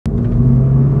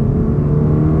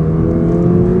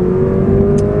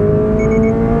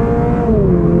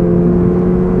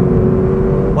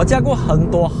驾过很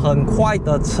多很快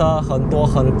的车，很多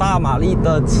很大马力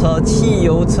的车，汽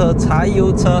油车、柴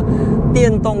油车、电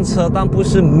动车，但不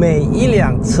是每一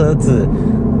辆车子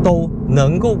都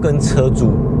能够跟车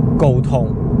主沟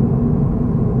通。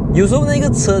有时候那个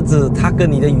车子它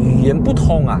跟你的语言不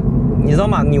通啊，你知道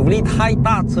吗？扭力太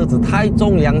大，车子太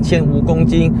重，2500公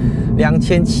斤、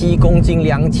2700公斤、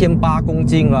2800公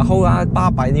斤，然后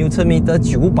800牛车米的、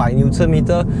900牛车米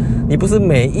的，你不是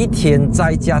每一天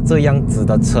在驾这样子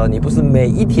的车，你不是每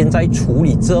一天在处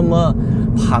理这么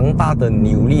庞大的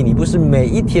扭力，你不是每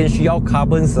一天需要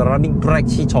carbon ceramic brake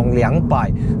去从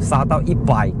200刹到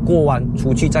100过弯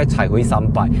出去再踩回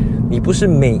300，你不是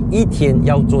每一天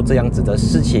要做这样子的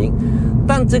事情。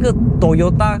但这个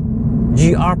Toyota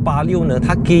GR86 呢，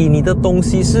它给你的东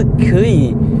西是可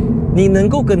以，你能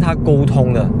够跟它沟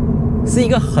通的，是一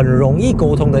个很容易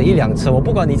沟通的一辆车。我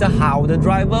不管你是好的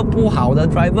driver、不好的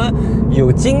driver、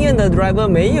有经验的 driver、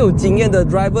没有经验的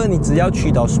driver， 你只要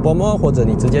去到 Sport Mode 或者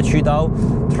你直接去到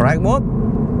Track Mode，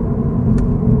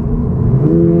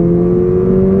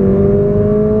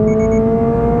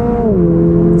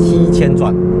 7000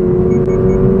转。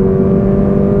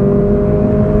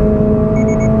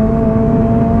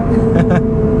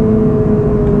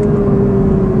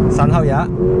3号牙，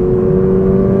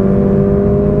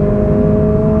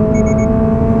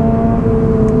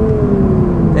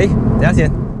等下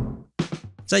先。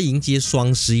在迎接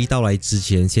双11到来之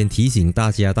前，先提醒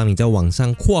大家，当你在网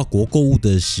上跨国购物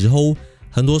的时候，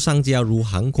很多商家如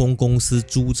航空公司、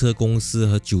租车公司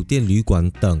和酒店旅馆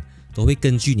等，都会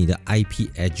根据你的 IP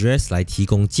address 来提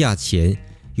供价钱。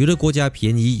有的国家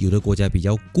便宜，有的国家比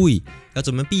较贵。要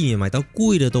怎么避免买到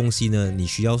贵的东西呢？你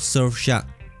需要 Surfshark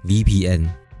VPN。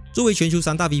作为全球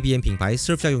3大 VPN 品牌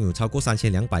 ，Surfshark 拥有超过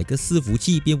3200个伺服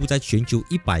器，遍布在全球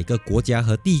100个国家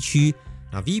和地区。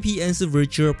VPN 是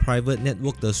Virtual Private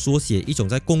Network 的缩写，一种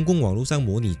在公共网络上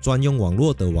模拟专用网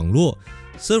络的网络。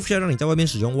Surfshark 让你在外面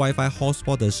使用 WiFi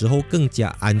Hotspot 的时候更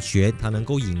加安全，它能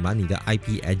够隐瞒你的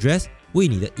IP address， 为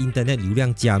你的 Internet 流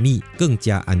量加密，更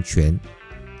加安全。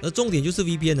而重点就是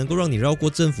VPN 能够让你绕过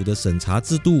政府的审查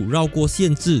制度，绕过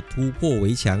限制，突破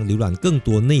围墙，浏览更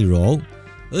多内容。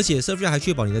而且 Surfshark 还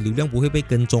确保你的流量不会被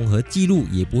跟踪和记录，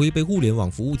也不会被互联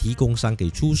网服务提供商给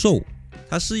出售。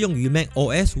它适用于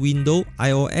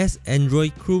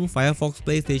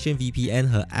macOS、Windows、iOS、Android、Chrome、Firefox、PlayStation VPN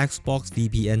和 Xbox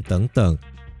VPN 等等。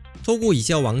透过以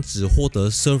下网址获得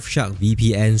Surfshark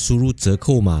VPN， 输入折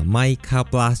扣码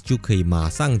MYCARPLUS 就可以马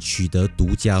上取得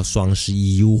独家双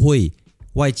11优惠，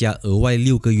外加额外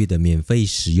6个月的免费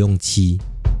使用期。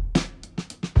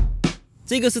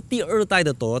这个是第2代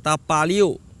的 Toyota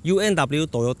 86 UNW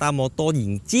Toyota Motor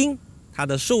引进，它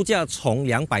的售价从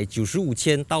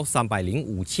295,000到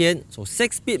305,000。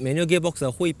6-speed manual gearbox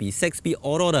会比6-speed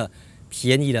auto 的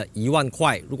便宜了1万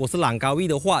块。如果是Langkawi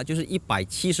的话，就是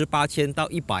178,000到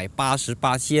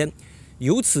188,000。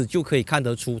由此就可以看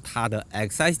得出它的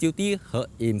excise duty 和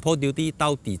import duty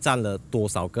到底占了多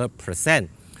少个 percent。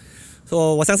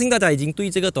我相信大家已经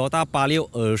对这个 Toyota 86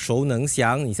耳熟能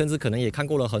详，你甚至可能也看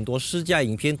过了很多试驾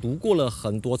影片，读过了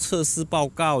很多测试报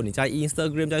告，你在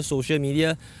Instagram 在 Social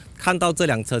Media 看到这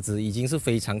辆车子已经是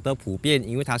非常的普遍，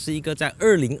因为它是一个在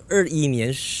2021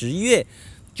年10月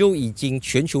就已经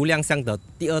全球亮相的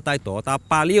第2代 Toyota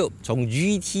 86，从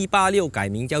GT86 改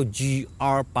名叫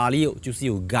GR86， 就是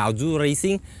有 Gazoo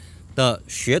Racing 的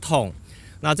血统。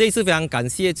那这一次非常感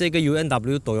谢这个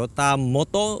UNW Toyota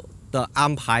Motor的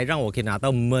安排，让我可以拿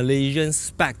到 Malaysian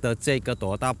Spec 的这个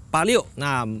Toyota 86。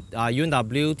那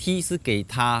UNWT 是给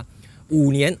他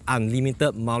5年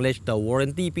Unlimited Mileage 的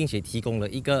Warranty， 并且提供了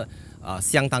一个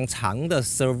相当长的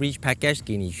Service Package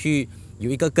给你去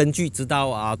有一个根据，知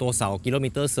道多少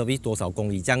kilometer service 多少公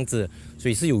里这样子，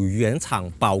所以是有原厂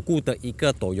保固的一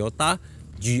个 Toyota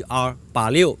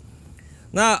GR86。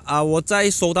那我在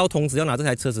收到通知要拿这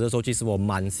台车子的时候，其实我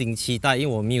满心期待，因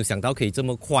为我没有想到可以这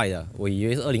么快的，我以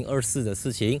为是2024的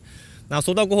事情。那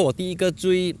收到过后，我第一个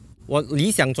我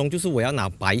理想中就是我要拿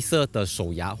白色的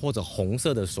手牙或者红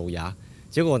色的手牙，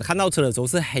结果我看到车的时候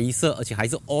是黑色，而且还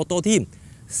是 Auto Team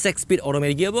 6-speed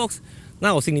automatic gearbox。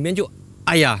那我心里面就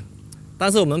哎呀，但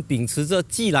是我们秉持着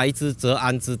既来之则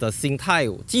安之的心态，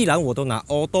既然我都拿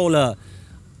Auto 了。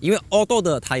因为 Auto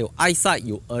的它有 Eyesight，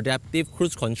 有 Adaptive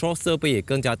Cruise Control， 设备也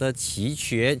更加的齐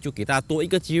全，就给大家多一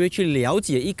个机会去了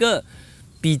解一个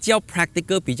比较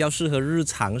practical、比较适合日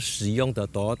常使用的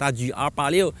Toyota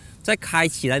GR86。在开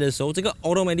起来的时候，这个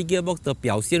Automatic Gearbox 的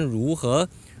表现如何？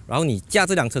然后你驾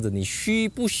这辆车子，你需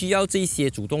不需要这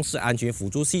些主动式安全辅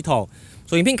助系统？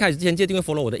所以影片开始之前，记得订阅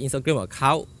follow 我的 Instagram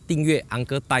account， 订阅安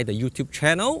哥戴的 YouTube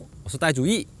channel。我是戴主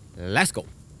义 ，Let's go。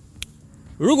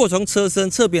如果从车身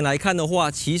侧边来看的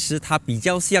话，其实它比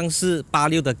较像是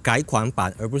86的改款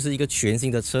版，而不是一个全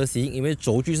新的车型，因为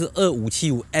轴距是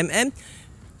2575mm。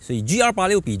 所以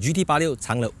GR86 比 GT86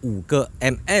 长了5个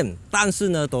mm， 但是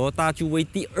呢 ，Toyota 就为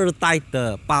第2代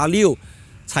的86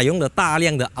采用了大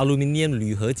量的 aluminium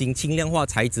铝合金轻量化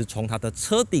材质，从它的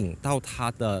车顶到它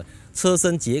的车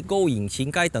身结构、引擎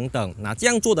盖等等。那这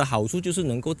样做的好处就是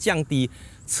能够降低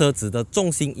车子的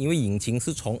重心，因为引擎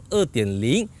是从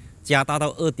 2.0 加大到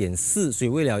 2.4， 所以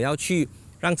为了要去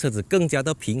让车子更加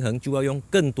的平衡，就要用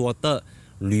更多的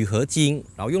铝合金，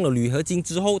然后用了铝合金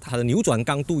之后，它的扭转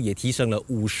刚度也提升了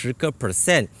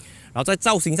50%，然后在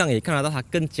造型上也看得到它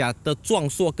更加的壮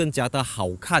硕，更加的好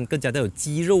看，更加的有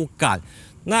肌肉感。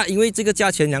那因为这个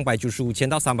价钱295千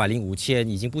到305千，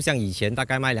已经不像以前大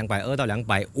概卖220到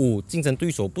250，竞争对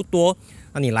手不多。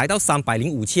那你来到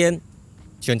305千，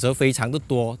选择非常的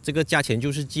多，这个价钱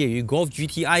就是介于 Golf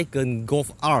GTI 跟 Golf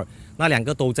R， 那两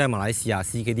个都在马来西亚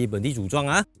CKD 本地组装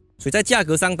啊。 所以在价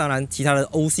格上，当然其他的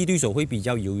欧系对手会比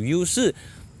较有优势，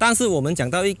但是我们讲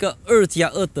到一个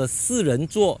2+2的4人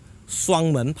座双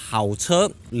门跑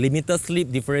车 ，Limited Slip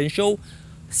Differential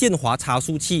限滑差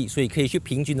速器，所以可以去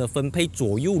平均的分配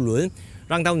左右轮，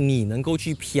让到你能够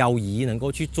去漂移，能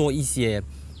够去做一些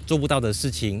做不到的事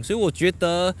情。所以我觉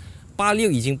得86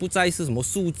已经不再是什么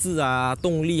数字啊、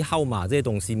动力号码这些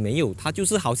东西没有，它就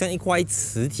是好像一块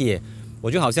磁铁。 我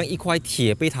就好像一块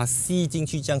铁被它吸进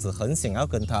去这样子，很想要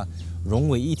跟它融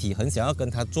为一体，很想要跟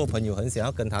它做朋友，很想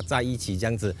要跟它在一起这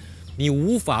样子，你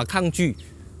无法抗拒，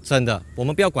真的。我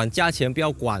们不要管价钱，不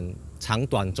要管长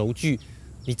短轴距，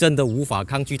你真的无法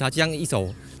抗拒它。这样一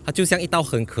手，它就像一道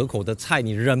很可口的菜，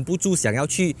你忍不住想要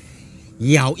去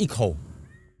咬一口。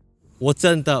我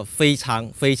真的非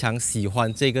常喜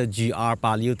欢这个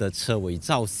GR86的车尾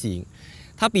造型，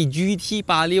它比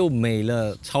GT86美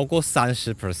了超过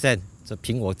30%。 这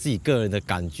凭我自己个人的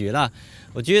感觉啦，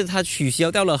我觉得它取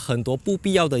消掉了很多不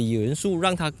必要的元素，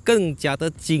让它更加的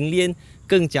精炼，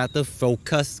更加的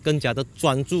focus， 更加的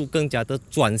专注，更加的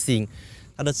专心。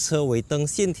它的车尾灯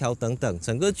线条等等，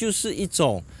整个就是一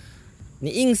种你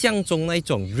印象中那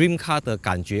种 dream car 的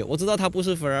感觉。我知道它不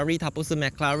是 Ferrari， 它不是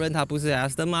McLaren， 它不是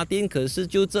Aston Martin， 可是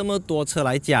就这么多车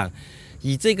来讲，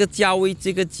以这个价位、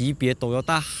这个级别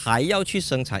，Toyota还要去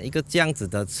生产一个这样子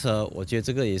的车，我觉得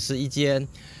这个也是一件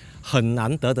很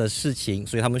难得的事情，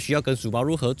所以他们需要跟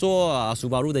Subaru合作啊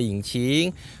，Subaru的引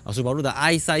擎啊，Subaru的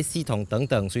Eyesight 系统等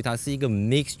等，所以它是一个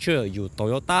mixture， 有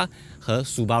Toyota 和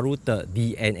Subaru 的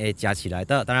DNA 加起来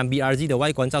的。当然 BRZ 的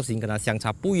外观造型跟它相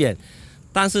差不远，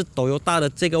但是 Toyota 的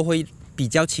这个会比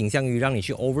较倾向于让你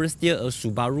去 oversteer， 而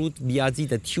Subaru BRZ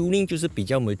的 tuning 就是比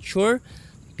较 mature，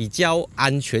 比较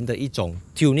安全的一种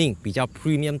tuning， 比较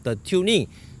premium 的 tuning，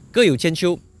 各有千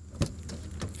秋。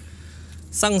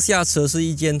 上下车是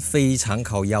一件非常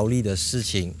考腰力的事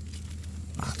情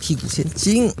啊，屁股先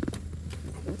紧，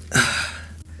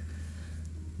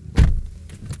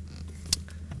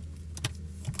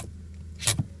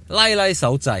赖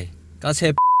手仔，而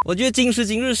且我觉得今时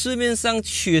今日市面上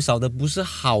缺少的不是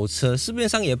好车，市面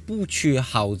上也不缺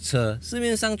好车，市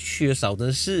面上缺少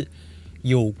的是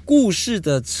有故事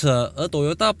的车，而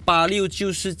Toyota 86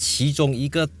就是其中一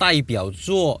个代表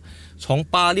作。 从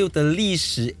86的历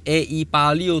史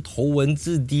A186 头文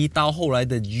字 D 到后来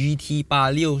的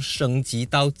GT86 升级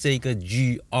到这个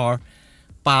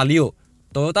GR86，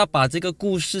 Toyota 把这个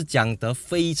故事讲得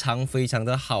非常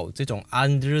的好，这种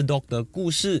underdog 的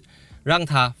故事让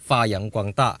它发扬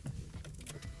光大。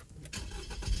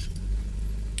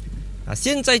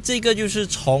现在这个就是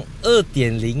从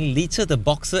 2.0 litre 的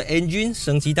Boxer engine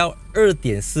升级到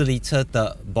 2.4 litre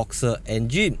的 Boxer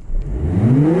engine。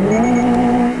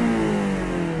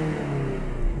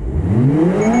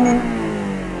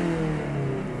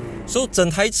 所以整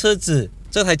台车子，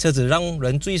这台车子让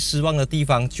人最失望的地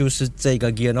方就是这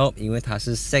个 gear knob， 因为它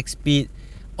是 6-speed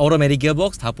automatic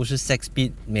gearbox， 它不是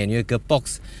 6-speed manual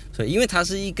gearbox， 所以因为它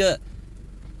是一个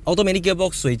automatic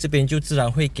gearbox， 所以这边就自然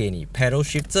会给你 pedal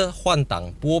shifter 换挡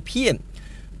拨片。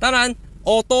当然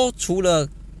 ，auto 除了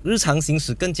日常行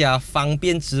驶更加方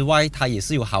便之外，它也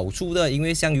是有好处的，因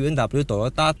为像 UNW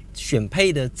Toyota 选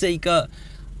配的这个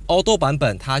auto 版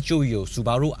本，它就有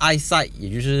Subaru Eyesight， 也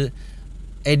就是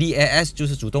ADAS 就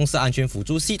是主动式安全辅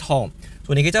助系统，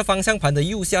所以你可以在方向盘的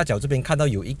右下角这边看到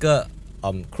有一个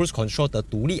Cruise Control 的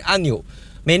独立按钮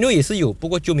 ，Menu 也是有，不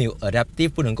过就没有 Adaptive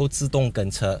不能够自动跟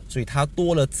车，所以它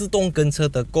多了自动跟车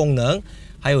的功能，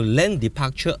还有 Lane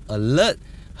Departure Alert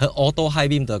和 Auto High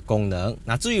Beam 的功能。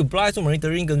那至于 Blind Spot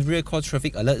Monitoring 跟 Rear Car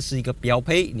Traffic Alert 是一个标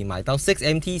配，你买到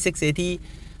 6MT、6AT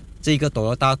这个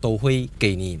Toyota 都会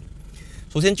给你。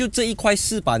 首先，就这一块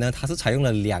饰板呢，它是采用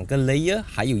了2个 layer，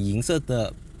 还有银色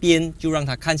的边就让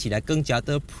它看起来更加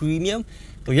的 premium。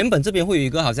原本这边会有一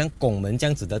个好像拱门这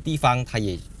样子的地方，它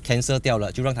也 cancel 掉了，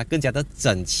就让它更加的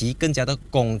整齐，更加的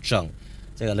工整。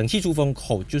这个冷气出风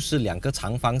口就是2个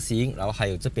长方形，然后还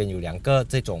有这边有2个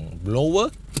这种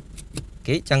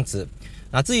blower，OK 这样子。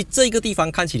那至于这个地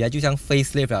方看起来就像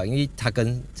facelift 啊，因为它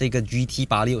跟这个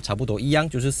GT86 差不多一样，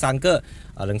就是3个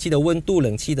冷气的温度、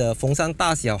冷气的风扇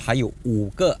大小，还有5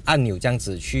个按钮这样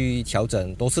子去调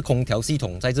整，都是空调系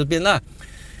统在这边啦。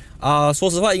说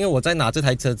实话，因为我在拿这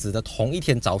台车子的同一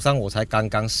天早上，我才刚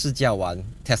刚试驾完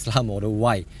Tesla Model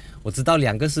Y， 我知道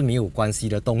2个是没有关系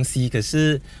的东西，可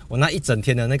是我那一整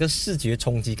天的那个视觉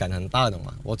冲击感很大的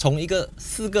嘛。我从一个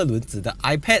4个轮子的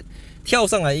iPad 跳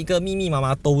上来一个密密麻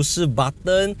麻都是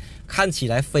button， 看起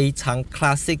来非常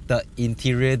classic 的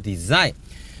interior design。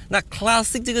那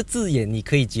classic 这个字眼，你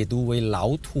可以解读为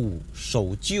老土、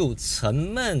守旧、沉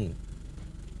闷、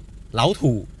老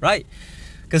土 ，right？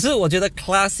 可是我觉得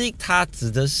classic 它指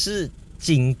的是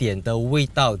经典的味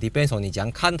道 ，depends on 你怎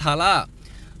样看它啦。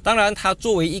当然，它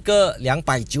作为一个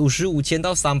295千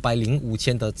到305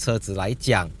千的车子来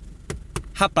讲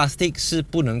，Hard Plastic 是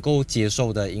不能够接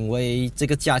受的，因为这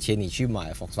个价钱你去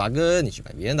买 Volkswagen， 你去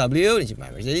买 BMW， 你去买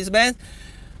Mercedes-Benz，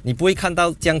 你不会看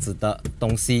到这样子的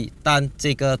东西。但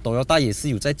这个 Toyota 也是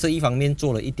有在这一方面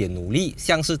做了一点努力，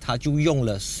像是它就用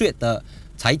了雪的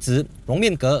材质，绒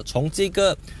面革，从这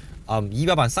个仪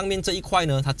表板上面这一块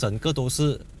呢，它整个都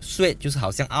是雪，就是好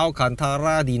像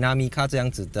Alcantara、Dinamica 这样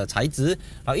子的材质，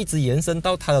然后一直延伸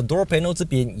到它的 Door Panel 这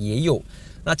边也有。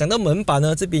那讲到门板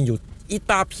呢，这边有一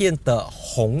大片的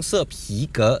红色皮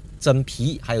革真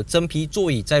皮，还有真皮座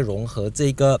椅再融合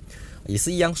这个也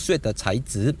是一样雪的材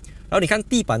质。然后你看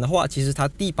地板的话，其实它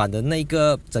地板的那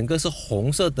个整个是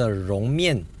红色的绒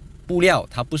面布料，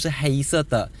它不是黑色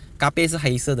的，咖啡是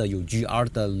黑色的，有 GR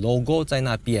的 logo 在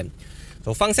那边。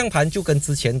方向盘就跟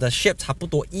之前的 shape 差不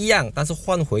多一样，但是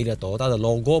换回了Toyota的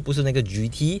logo， 不是那个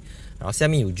GT， 然后下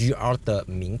面有 GR 的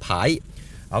名牌。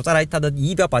然后再来它的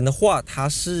仪表板的话，它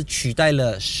是取代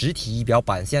了实体仪表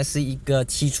板，现在是一个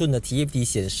7寸的 TFT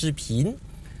显示屏。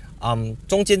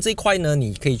中间这一块呢，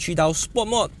你可以去到 Sport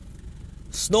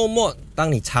Mode、Snow Mode。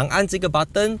当你长按这个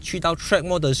button 去到 Track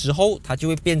Mode 的时候，它就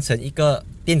会变成一个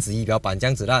电子仪表板这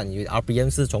样子啦。你 RPM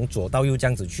是从左到右这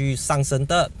样子去上升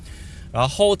的。然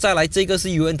后再来这个是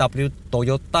UNW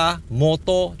Toyota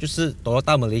Motor， 就是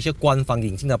Toyota Malaysia 官方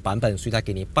引进的版本，所以它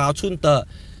给你8寸的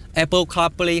Apple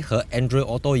CarPlay 和 Android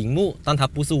Auto 萤幕，但它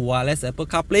不是 Wireless Apple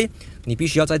CarPlay， 你必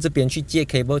须要在这边去接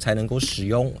cable 才能够使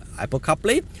用 Apple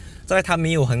CarPlay。再来它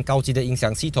没有很高级的音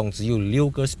响系统，只有6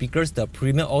个 speakers 的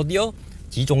Premium Audio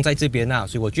集中在这边啊，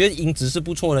所以我觉得音质是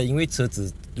不错的，因为车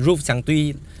子 roof 相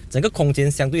对整个空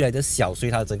间相对来的小，所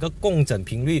以它整个共振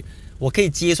频率我可以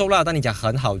接受啦，但你讲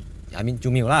很好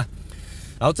就没有啦。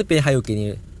然后这边还有给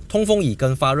你通风椅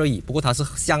跟发热椅，不过它是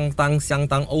相当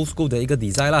old school 的一个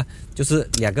design 啦，就是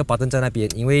2个 button 在那边，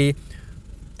因为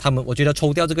我觉得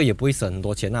抽掉这个也不会省很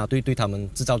多钱啊，对他们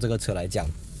制造这个车来讲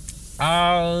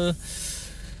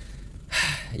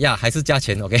还是价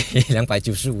钱 OK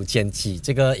 295千起，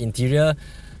这个 interior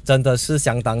真的是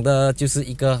相当的，就是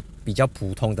一个比较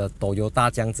普通的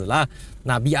Toyota 这样子啦。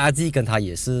那 BRG 跟它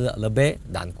也是 lebih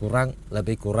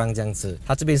kurang 这样子。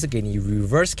它这边是给你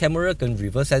reverse camera 跟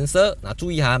reverse sensor。那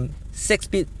注意哈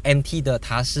 ，6-speed MT 的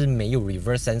它是没有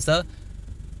reverse sensor。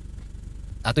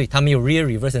对，它没有 rear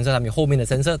reverse sensor， 它没有后面的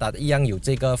sensor， 它一样有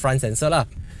这个 front sensor 啦。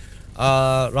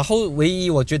然后唯一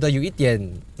我觉得有一点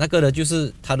那个的就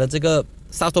是它的这个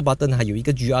start button 还有一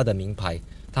个 GR 的名牌，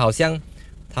它好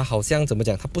像怎么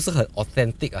讲？它不是很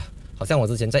authentic 啊，好像我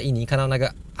之前在印尼看到那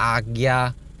个阿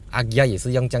亚也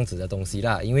是用这样子的东西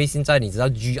啦。因为现在你知道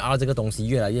GR 这个东西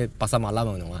越来越巴萨马拉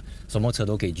嘛，懂吗？什么车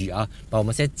都可以 GR。但我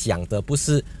们现在讲的不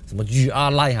是什么 GR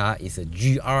Line 哈 ，is a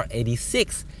GR86，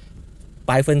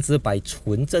 100%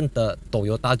纯正的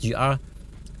Toyota GR，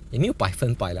 也没有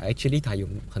100%了。Actually 它有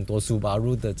很多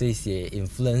Subaru 的这些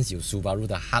influence， 有 Subaru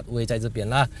的 hardware 在这边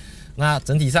啦。那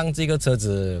整体上这个车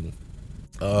子。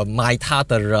买它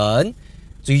的人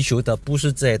追求的不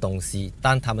是这些东西，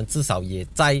但他们至少也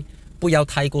在不要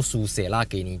太过书写啦，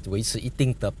给你维持一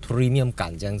定的 premium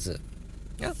感这样子。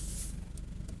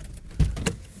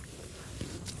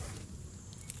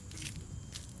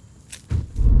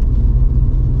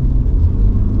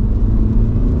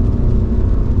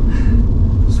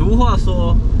俗话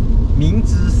说，明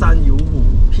知山有虎，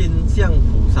偏向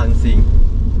虎山行。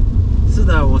是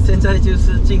的，我现在就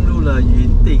是进入了云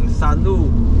顶山路。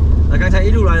那刚才一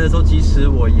路来的时候，其实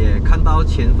我也看到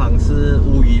前方是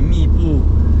乌云密布，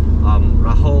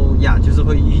然后就是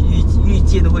会预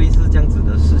见会是这样子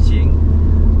的事情。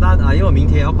但因为我明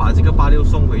天要把这个86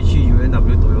送回去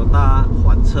UNW Toyota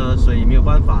还车，所以没有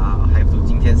办法，还不如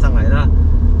今天上来了。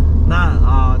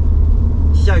那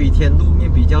下雨天路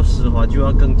面比较湿滑，就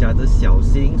要更加的小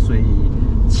心。所以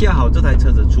恰好这台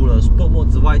车子除了 Sport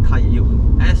Mode 之外，它也有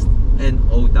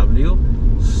SNOW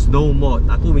Snow Mode。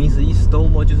那顾名思义 ，Snow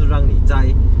Mode 就是让你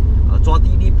在抓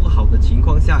地力不好的情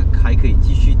况下，还可以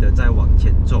继续的再往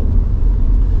前走。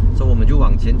所以我们就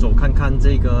往前走，看看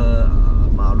这个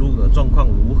马路的状况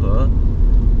如何。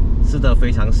是的，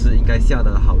非常湿，应该下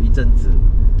得好一阵子。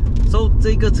所以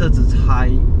这个车子才。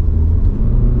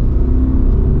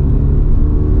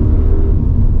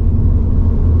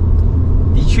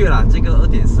的确啦，这个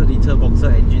2.4 Liter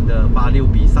Boxer Engine 的86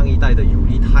比上一代的有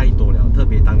力太多了，特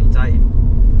别当你在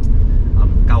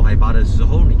高海拔的时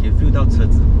候，你可以 feel 到车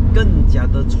子更加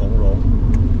的从容。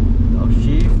然后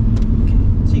Shift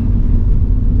进，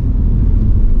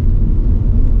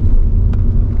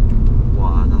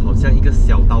哇，它好像一个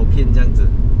小刀片这样子。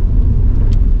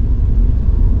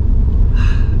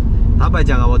坦白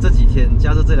讲啊，我这几天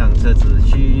驾着这辆车子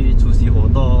去出席活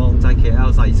动，在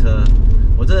KL 塞车。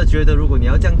我真的觉得，如果你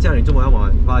要这样驾，你怎么要买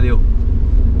86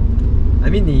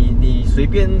 ？I mean， 你随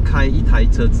便开一台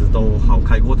车子都好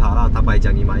开过它啦。坦白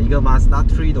讲，你买一个 Mazda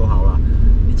 3都好啦，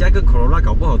你加一个 Corolla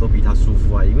搞不好都比它舒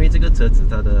服啊。因为这个车子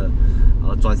它的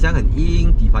转向很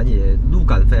硬，底盘也路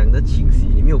感非常的清晰，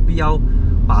你没有必要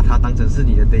把它当成是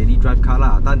你的 daily drive car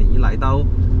啦。但你一来到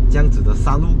这样子的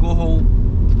山路过后，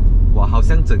哇，好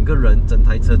像整个人整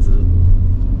台车子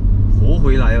活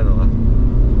回来了，懂吗？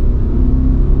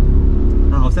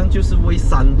它好像就是为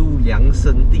山路量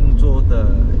身定做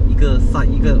的一个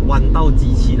弯道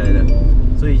机器来的，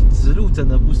所以直路真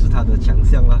的不是它的强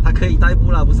项啦。它可以代步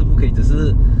啦，不是不可以，只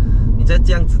是你在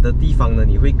这样子的地方呢，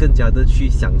你会更加的去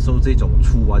享受这种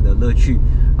出弯的乐趣。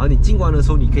然后你进弯的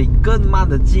时候，你可以更慢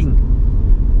的进，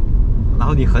然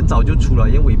后你很早就出了，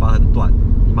因为尾巴很短，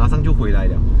你马上就回来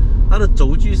了。它的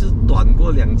轴距是短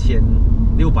过2600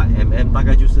 mm， 大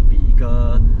概就是比一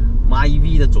个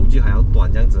MyV 的轴距还要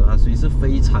短这样子啊，所以是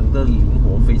非常的灵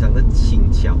活，非常的轻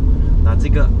巧。那这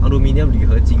个 aluminium 铝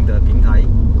合金的平台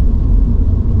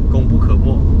功不可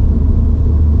没。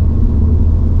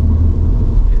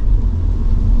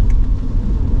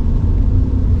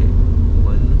我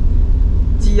们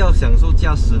既要享受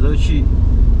驾驶乐趣，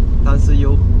但是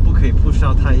又不可以push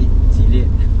到太激烈。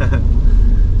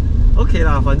OK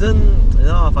啦，反正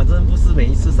不是每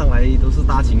一次上来都是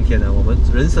大晴天的，我们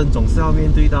人生总是要面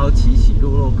对到起起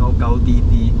落落、高高低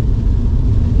低，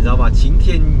你知道吧？晴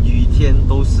天、雨天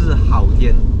都是好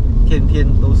天，天天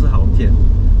都是好天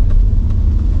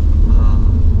啊。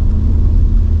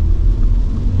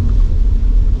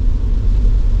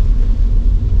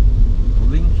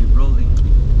Rolling, keep rolling。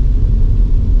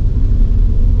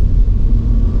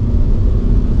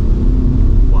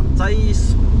哇，在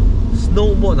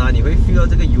Snow Mode 啊，你会 feel 到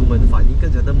这个油门反应更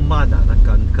加的慢啊，那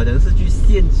可能是去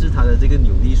限制它的这个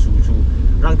扭力输出，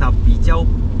让它比较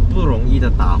不容易的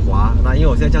打滑。那因为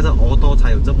我现在驾着 Auto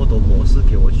才有这么多模式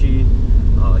给我去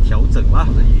调整啦。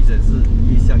我的雨真是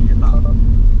越下越大。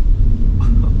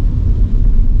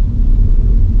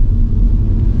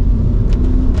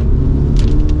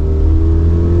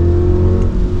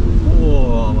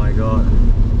Oh my god，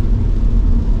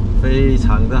 非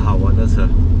常的好玩的车。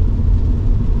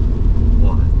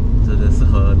真的是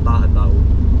很大很大雾，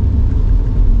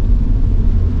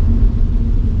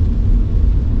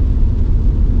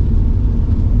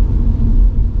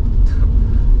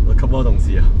我看不到东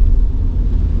西啊。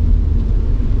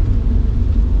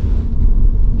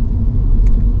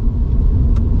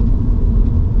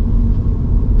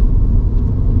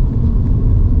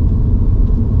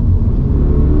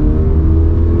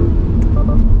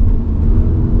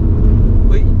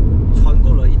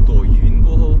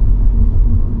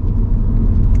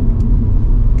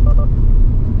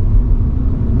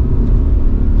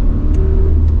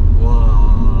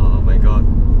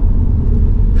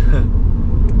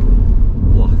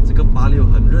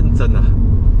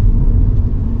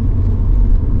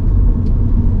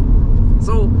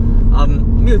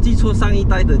没有记错，上一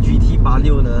代的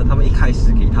GT86呢，他们一开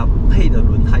始给它配的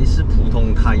轮胎是普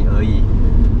通胎而已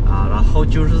啊，然后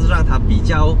就是让它比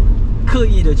较刻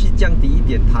意的去降低一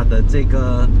点它的这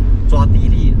个抓地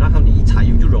力，让它你一踩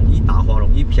油就容易打滑、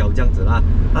容易飘这样子啦。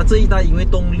那这一代因为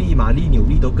动力、马力、扭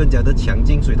力都更加的强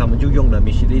劲，所以他们就用了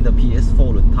Michelin 的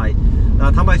PS4 轮胎。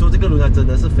那坦白说，这个轮胎真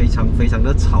的是非常非常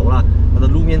的潮啦，它的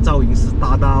路面噪音是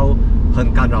大到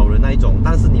很干扰人那一种。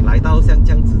但是你来到像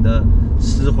这样子的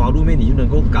湿滑路面，你就能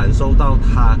够感受到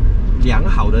它良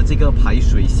好的这个排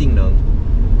水性能。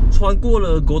穿过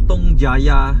了国东加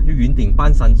亚云顶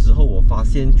半山之后，我发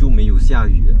现就没有下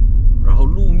雨了。然后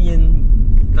路面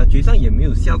感觉上也没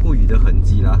有下过雨的痕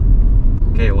迹啦。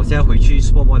OK， 我现在回去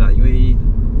Sport Mode 了，因为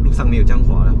路上没有这样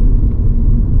滑了。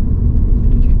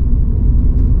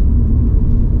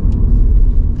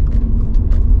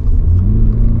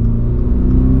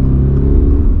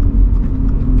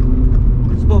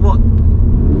Sport Mode，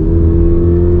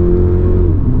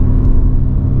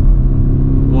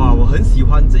 哇，我很喜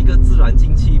欢这个自然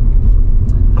进气，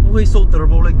它不会受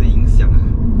Turbo Lag 的影响啊，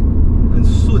很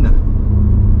顺啊。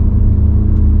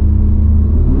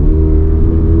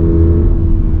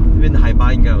这边的海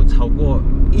拔应该有超过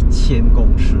1000公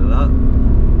尺了。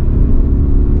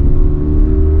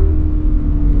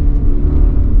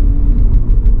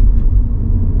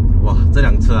哇，这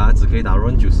辆车啊，只可以打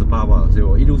Run 98吧，所以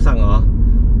我一路上啊，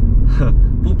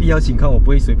不必要情况我不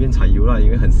会随便踩油了，因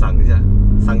为很伤一下，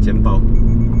伤钱包。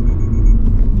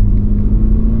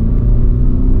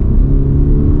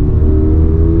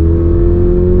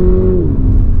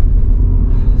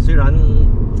虽然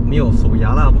没有手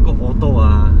牙啦，不过 Auto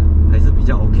啊还是比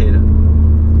较 OK 的。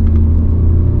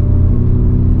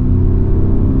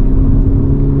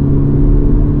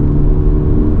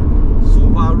苏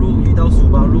巴路遇到苏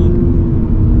巴路，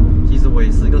其实我也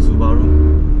是一个苏巴路。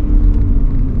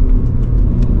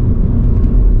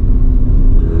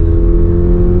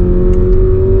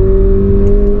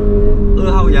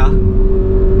2号牙。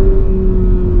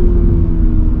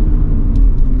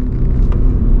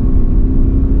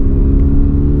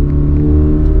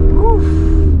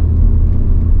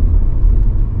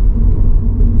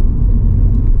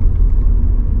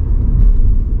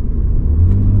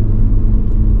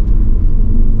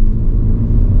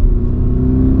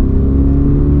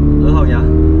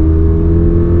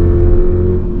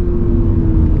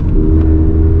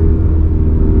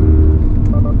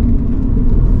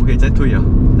再推啊，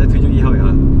再推就1号牙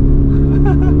了。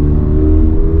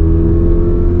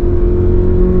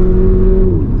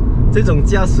这种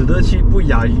驾驶乐趣不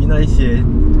亚于那一些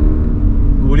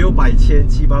500、600千、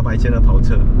700、800千的跑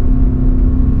车。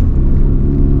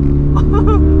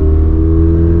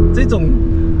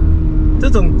这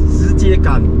种直接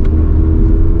感，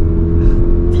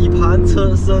底盘、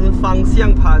车身、方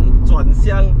向盘、转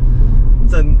向，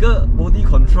整个 body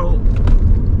control。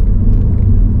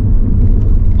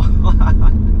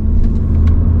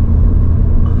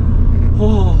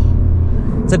哦，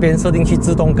这边设定去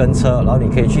自动跟车，然后你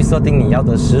可以去设定你要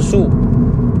的时速。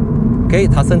OK，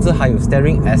 它甚至还有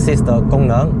Steering Assist 的功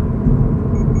能。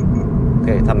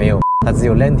OK， 它没有，它只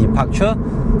有 Lane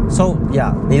Departure。So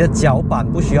呀，你的脚板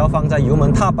不需要放在油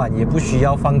门踏板，也不需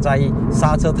要放在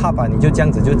刹车踏板，你就这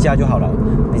样子就驾就好了。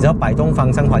你只要摆动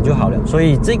方向盘就好了。所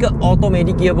以这个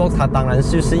Automatic Gearbox 它当然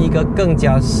是一个更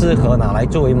加适合拿来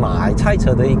作为买菜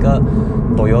车的一个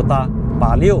Toyota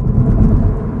 86。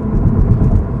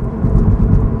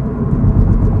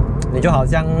你就好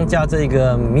像驾这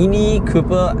个 Mini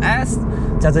Cooper S，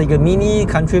 驾这个 Mini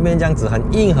Countryman 这样子，很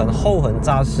硬、很厚、很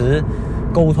扎实，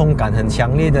沟通感很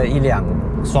强烈的一辆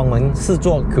双门4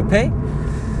座 Coupe。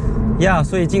呀，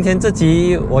所以今天这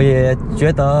集我也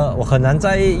觉得我很难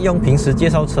再用平时介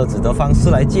绍车子的方式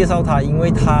来介绍它，因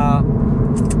为它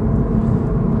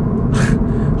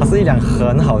是一辆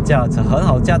很好驾的车，很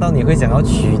好驾到你会想要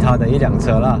取它的一辆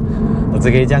车啦。我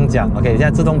只可以这样讲。OK， 现在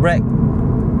自动 brake，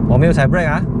 我没有踩 brake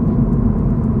啊，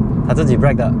它自己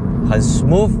brake 的，很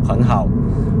smooth， 很好。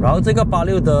然后这个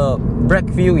86的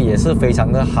brake feel 也是非常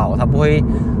的好，它不会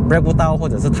brake 不到或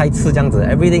者是太刺这样子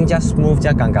 ，everything just smooth，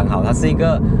 加刚刚好。它是一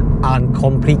个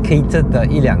uncomplicated 的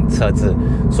一辆车子，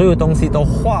所有东西都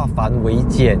化繁为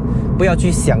简，不要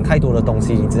去想太多的东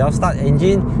西，你只要 start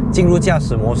engine， 进入驾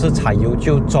驶模式，踩油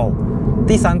就走。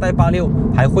第3代86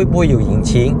还会不会有引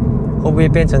擎？会不会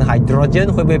变成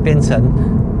hydrogen？ 会不会变成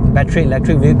battery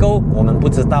electric vehicle？ 我们不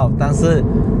知道，但是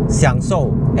享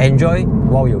受 enjoy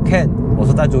while you can。我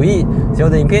是taichooyee，喜欢我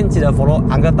的影片记得 follow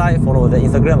Uncle Tai，follow 我的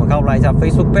Instagram， 看我来一下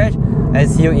Facebook page。And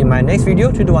see you in my next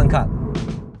video。3、2、1 cut。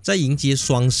在迎接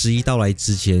双11到来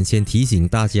之前，先提醒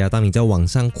大家，当你在网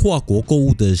上跨国购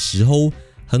物的时候，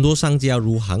很多商家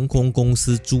如航空公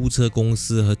司、租车公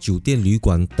司和酒店旅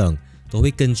馆等，都会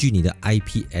根据你的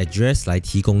IP address 来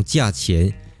提供价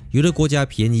钱。有的国家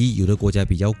便宜，有的国家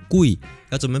比较贵。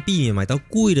要怎么避免买到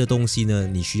贵的东西呢？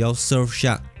你需要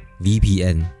Surfshark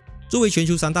VPN。作为全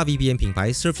球3大 VPN 品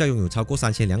牌 ，Surfshark 拥有超过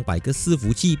3200个伺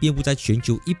服器，遍布在全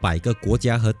球100个国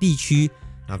家和地区。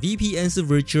VPN 是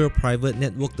Virtual Private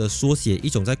Network 的缩写，一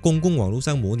种在公共网络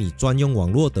上模拟专用网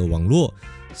络的网络。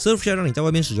Surfshark 让你在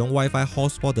外面使用 WiFi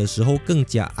Hotspot 的时候更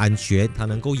加安全，它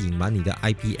能够隐瞒你的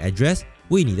IP address，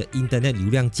 为你的 Internet 流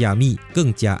量加密，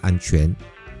更加安全。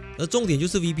而重点就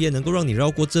是 VPN 能够让你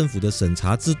绕过政府的审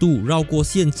查制度，绕过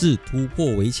限制，突破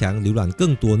围墙，浏览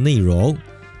更多内容。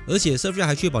而且 Surfshark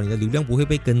还确保你的流量不会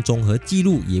被跟踪和记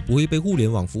录，也不会被互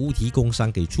联网服务提供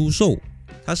商给出售。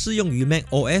它适用于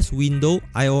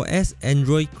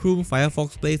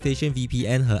macOS、Windows、iOS、Android、Chrome、Firefox、PlayStation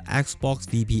VPN 和 Xbox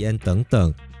VPN 等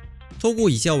等。透过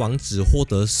以下网址获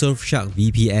得 Surfshark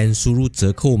VPN， 输入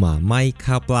折扣码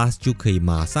MYCARPLUS 就可以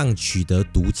马上取得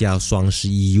独家双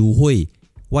11优惠，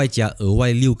外加额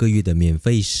外6个月的免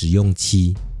费使用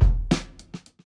期。